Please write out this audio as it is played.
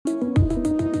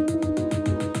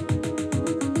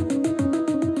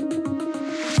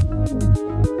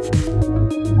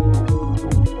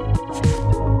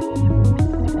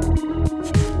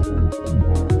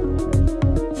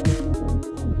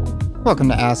Welcome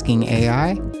to Asking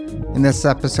AI. In this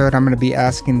episode, I'm going to be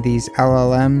asking these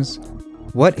LLMs,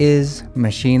 what is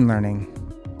machine learning?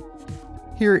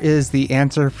 Here is the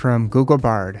answer from Google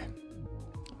Bard.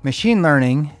 Machine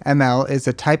learning, ML, is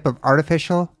a type of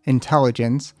artificial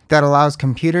intelligence that allows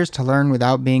computers to learn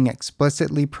without being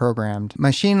explicitly programmed.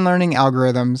 Machine learning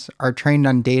algorithms are trained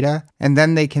on data, and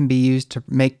then they can be used to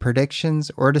make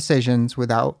predictions or decisions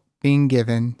without being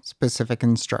given specific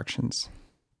instructions.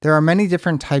 There are many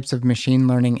different types of machine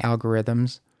learning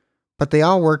algorithms, but they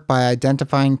all work by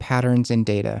identifying patterns in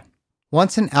data.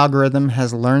 Once an algorithm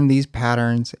has learned these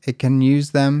patterns, it can use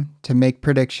them to make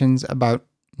predictions about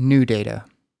new data.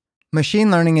 Machine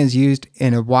learning is used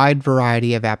in a wide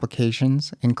variety of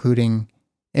applications, including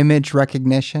image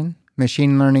recognition.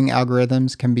 Machine learning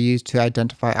algorithms can be used to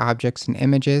identify objects in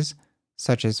images,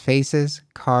 such as faces,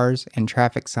 cars, and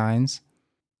traffic signs.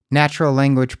 Natural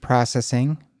language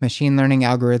processing. Machine learning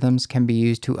algorithms can be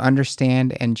used to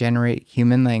understand and generate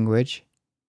human language.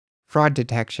 Fraud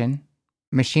detection.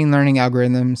 Machine learning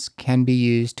algorithms can be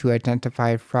used to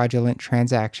identify fraudulent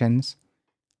transactions.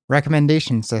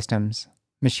 Recommendation systems.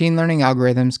 Machine learning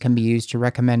algorithms can be used to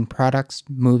recommend products,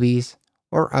 movies,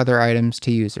 or other items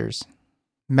to users.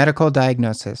 Medical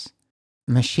diagnosis.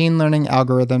 Machine learning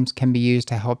algorithms can be used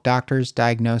to help doctors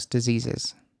diagnose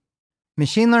diseases.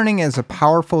 Machine learning is a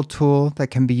powerful tool that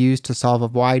can be used to solve a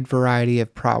wide variety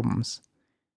of problems.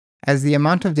 As the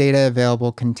amount of data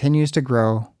available continues to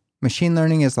grow, machine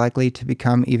learning is likely to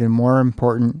become even more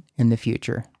important in the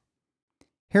future.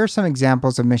 Here are some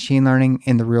examples of machine learning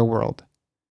in the real world.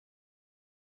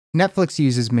 Netflix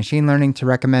uses machine learning to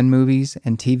recommend movies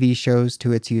and TV shows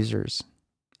to its users.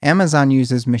 Amazon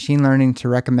uses machine learning to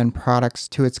recommend products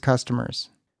to its customers.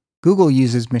 Google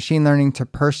uses machine learning to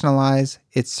personalize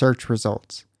its search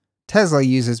results. Tesla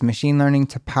uses machine learning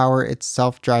to power its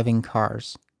self-driving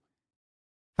cars.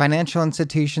 Financial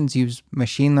institutions use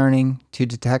machine learning to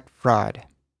detect fraud.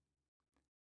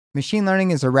 Machine learning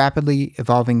is a rapidly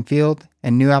evolving field,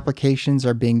 and new applications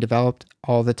are being developed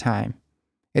all the time.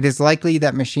 It is likely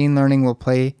that machine learning will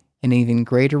play an even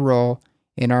greater role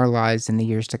in our lives in the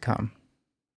years to come.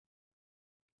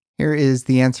 Here is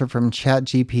the answer from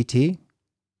ChatGPT.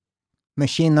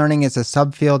 Machine learning is a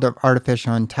subfield of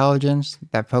artificial intelligence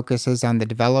that focuses on the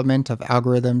development of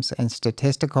algorithms and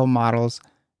statistical models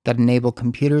that enable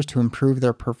computers to improve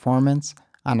their performance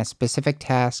on a specific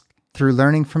task through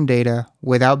learning from data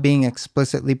without being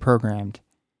explicitly programmed.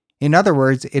 In other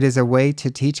words, it is a way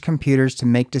to teach computers to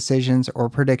make decisions or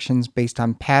predictions based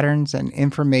on patterns and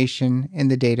information in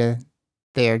the data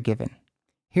they are given.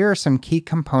 Here are some key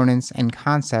components and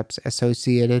concepts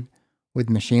associated with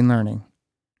machine learning.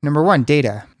 Number 1,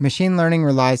 data. Machine learning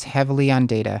relies heavily on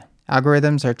data.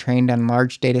 Algorithms are trained on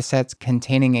large datasets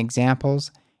containing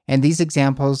examples, and these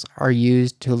examples are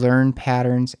used to learn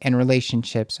patterns and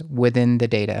relationships within the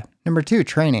data. Number 2,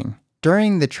 training.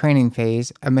 During the training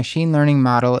phase, a machine learning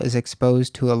model is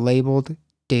exposed to a labeled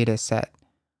dataset,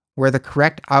 where the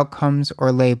correct outcomes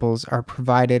or labels are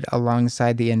provided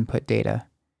alongside the input data.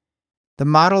 The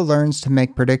model learns to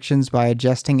make predictions by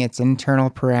adjusting its internal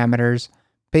parameters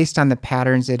based on the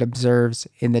patterns it observes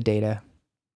in the data.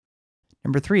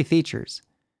 Number 3, features.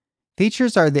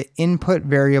 Features are the input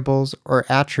variables or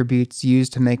attributes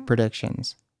used to make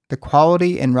predictions. The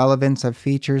quality and relevance of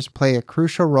features play a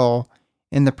crucial role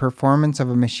in the performance of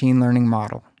a machine learning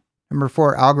model. Number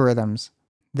 4, algorithms.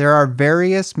 There are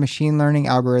various machine learning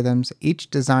algorithms, each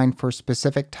designed for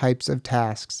specific types of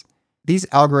tasks. These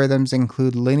algorithms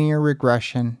include linear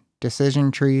regression,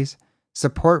 decision trees,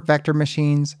 support vector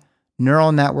machines,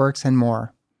 neural networks, and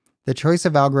more. The choice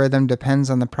of algorithm depends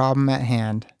on the problem at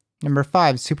hand. Number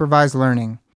 5, supervised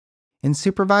learning. In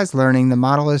supervised learning, the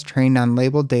model is trained on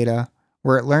labeled data,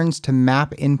 where it learns to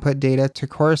map input data to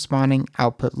corresponding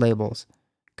output labels.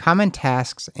 Common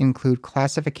tasks include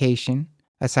classification,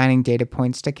 assigning data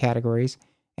points to categories,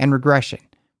 and regression,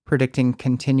 predicting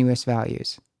continuous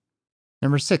values.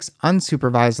 Number 6,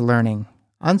 unsupervised learning.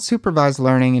 Unsupervised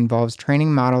learning involves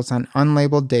training models on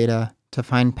unlabeled data to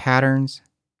find patterns,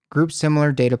 group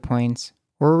similar data points,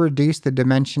 or reduce the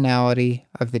dimensionality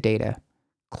of the data.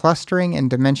 Clustering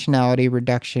and dimensionality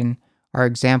reduction are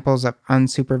examples of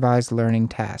unsupervised learning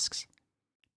tasks.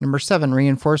 Number 7,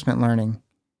 reinforcement learning.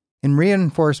 In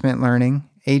reinforcement learning,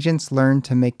 agents learn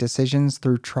to make decisions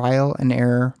through trial and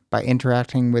error by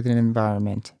interacting with an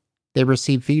environment. They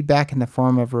receive feedback in the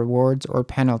form of rewards or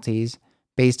penalties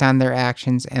based on their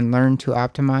actions and learn to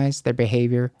optimize their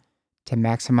behavior to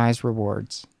maximize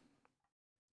rewards.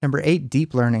 Number 8,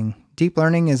 deep learning. Deep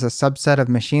learning is a subset of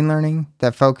machine learning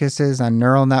that focuses on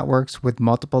neural networks with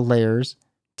multiple layers,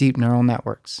 deep neural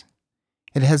networks.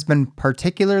 It has been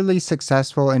particularly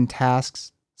successful in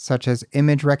tasks such as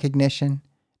image recognition,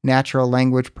 natural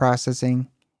language processing,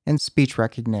 and speech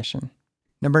recognition.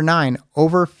 Number 9,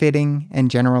 overfitting and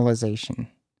generalization.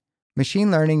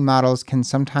 Machine learning models can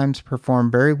sometimes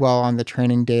perform very well on the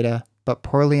training data, but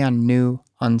poorly on new,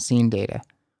 unseen data.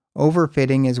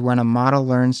 Overfitting is when a model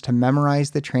learns to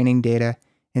memorize the training data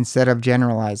instead of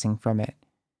generalizing from it.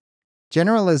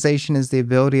 Generalization is the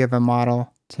ability of a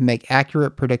model to make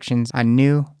accurate predictions on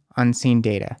new, unseen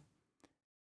data.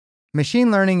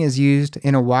 Machine learning is used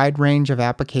in a wide range of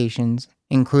applications,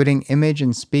 including image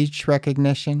and speech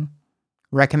recognition,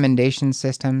 recommendation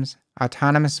systems,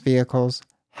 autonomous vehicles,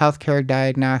 healthcare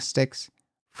diagnostics,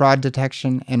 fraud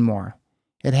detection, and more.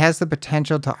 It has the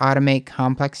potential to automate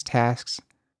complex tasks,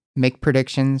 make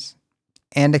predictions,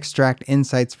 and extract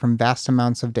insights from vast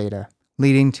amounts of data,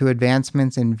 leading to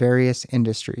advancements in various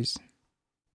industries.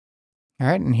 All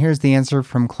right, and here's the answer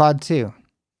from Claude 2.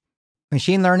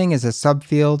 Machine learning is a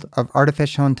subfield of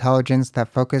artificial intelligence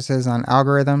that focuses on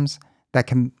algorithms that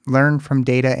can learn from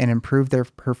data and improve their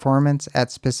performance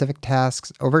at specific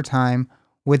tasks over time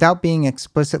without being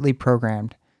explicitly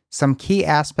programmed. Some key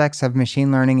aspects of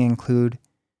machine learning include: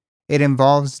 it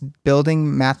involves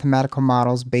building mathematical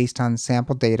models based on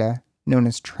sample data, known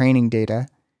as training data,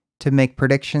 to make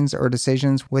predictions or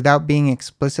decisions without being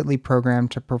explicitly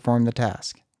programmed to perform the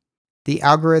task. The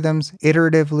algorithms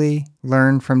iteratively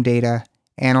learn from data,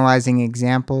 analyzing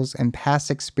examples and past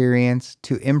experience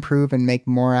to improve and make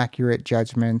more accurate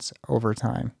judgments over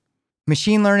time.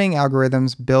 Machine learning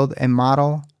algorithms build a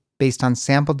model based on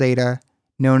sample data,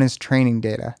 known as training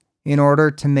data, in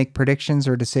order to make predictions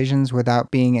or decisions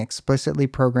without being explicitly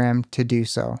programmed to do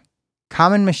so.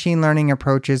 Common machine learning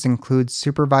approaches include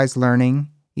supervised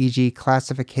learning, e.g.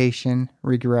 classification,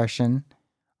 regression,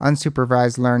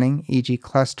 unsupervised learning, e.g.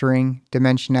 clustering,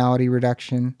 dimensionality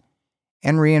reduction,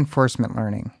 and reinforcement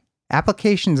learning.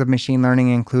 Applications of machine learning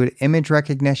include image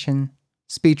recognition,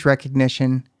 speech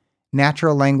recognition,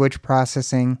 natural language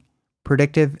processing,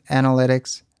 predictive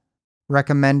analytics,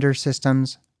 recommender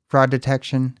systems, fraud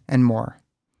detection, and more.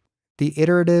 The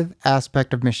iterative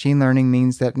aspect of machine learning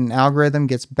means that an algorithm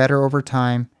gets better over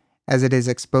time as it is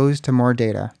exposed to more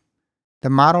data. The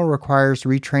model requires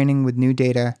retraining with new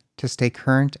data to stay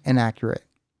current and accurate.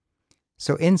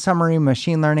 So in summary,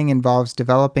 machine learning involves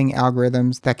developing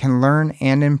algorithms that can learn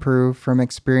and improve from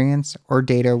experience or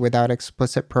data without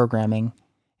explicit programming,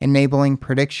 enabling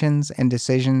predictions and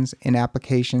decisions in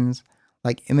applications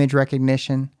like image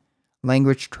recognition,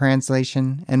 language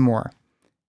translation, and more.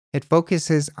 It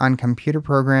focuses on computer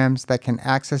programs that can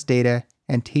access data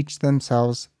and teach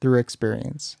themselves through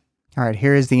experience. All right,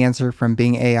 here is the answer from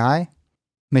Bing AI.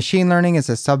 Machine learning is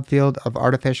a subfield of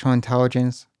artificial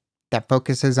intelligence that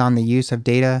focuses on the use of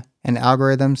data and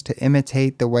algorithms to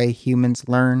imitate the way humans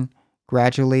learn,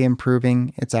 gradually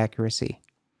improving its accuracy.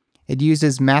 It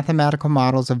uses mathematical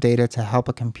models of data to help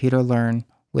a computer learn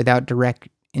without direct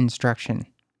instruction.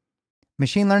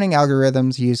 Machine learning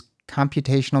algorithms use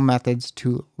computational methods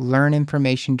to learn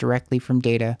information directly from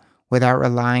data without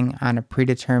relying on a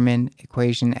predetermined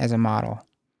equation as a model.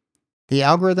 The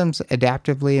algorithms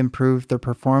adaptively improve their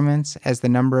performance as the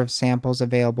number of samples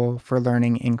available for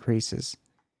learning increases.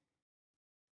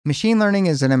 Machine learning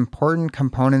is an important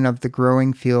component of the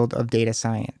growing field of data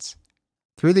science.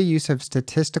 Through the use of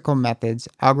statistical methods,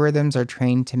 algorithms are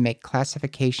trained to make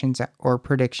classifications or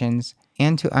predictions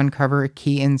and to uncover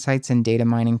key insights in data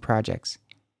mining projects.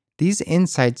 These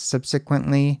insights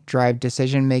subsequently drive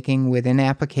decision-making within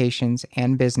applications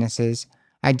and businesses,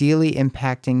 ideally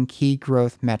impacting key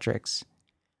growth metrics.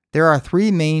 There are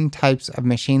three main types of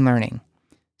machine learning: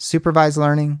 supervised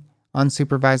learning,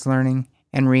 unsupervised learning,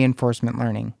 and reinforcement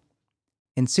learning.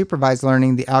 In supervised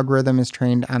learning, the algorithm is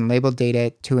trained on labeled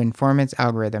data to inform its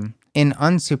algorithm. In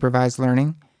unsupervised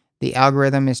learning, the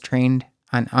algorithm is trained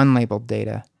on unlabeled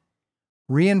data.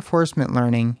 Reinforcement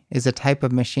learning is a type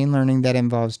of machine learning that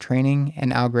involves training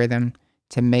an algorithm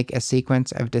to make a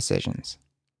sequence of decisions.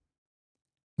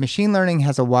 Machine learning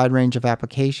has a wide range of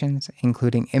applications,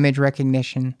 including image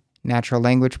recognition, natural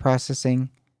language processing,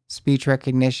 speech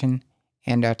recognition,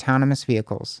 and autonomous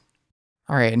vehicles.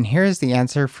 All right, and here's the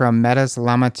answer from Meta's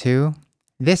Llama 2.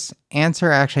 This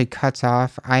answer actually cuts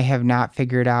off. I have not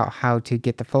figured out how to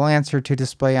get the full answer to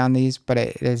display on these, but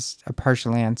it is a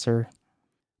partial answer.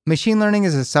 Machine learning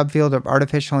is a subfield of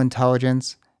artificial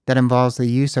intelligence that involves the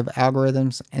use of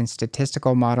algorithms and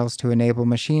statistical models to enable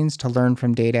machines to learn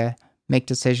from data, make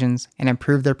decisions, and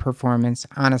improve their performance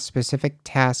on a specific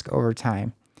task over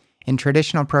time. In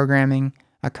traditional programming,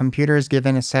 a computer is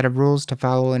given a set of rules to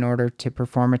follow in order to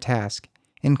perform a task.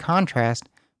 In contrast,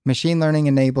 Machine learning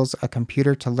enables a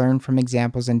computer to learn from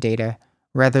examples and data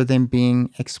rather than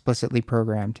being explicitly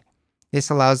programmed. This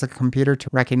allows the computer to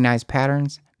recognize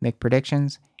patterns, make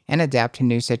predictions, and adapt to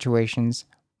new situations,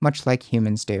 much like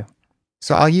humans do.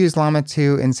 So I'll use Llama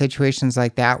 2 in situations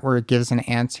like that where it gives an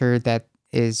answer that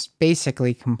is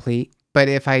basically complete. But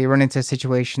if I run into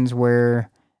situations where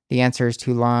the answer is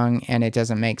too long and it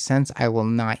doesn't make sense, I will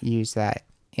not use that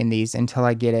in these until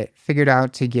I get it figured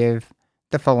out to give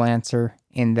the full answer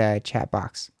in the chat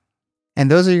box. And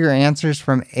those are your answers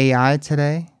from AI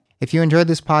today. If you enjoyed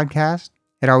this podcast,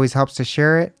 it always helps to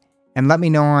share it and let me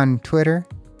know on Twitter.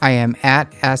 I am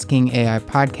at Asking AI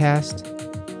Podcast.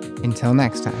 Until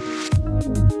next time.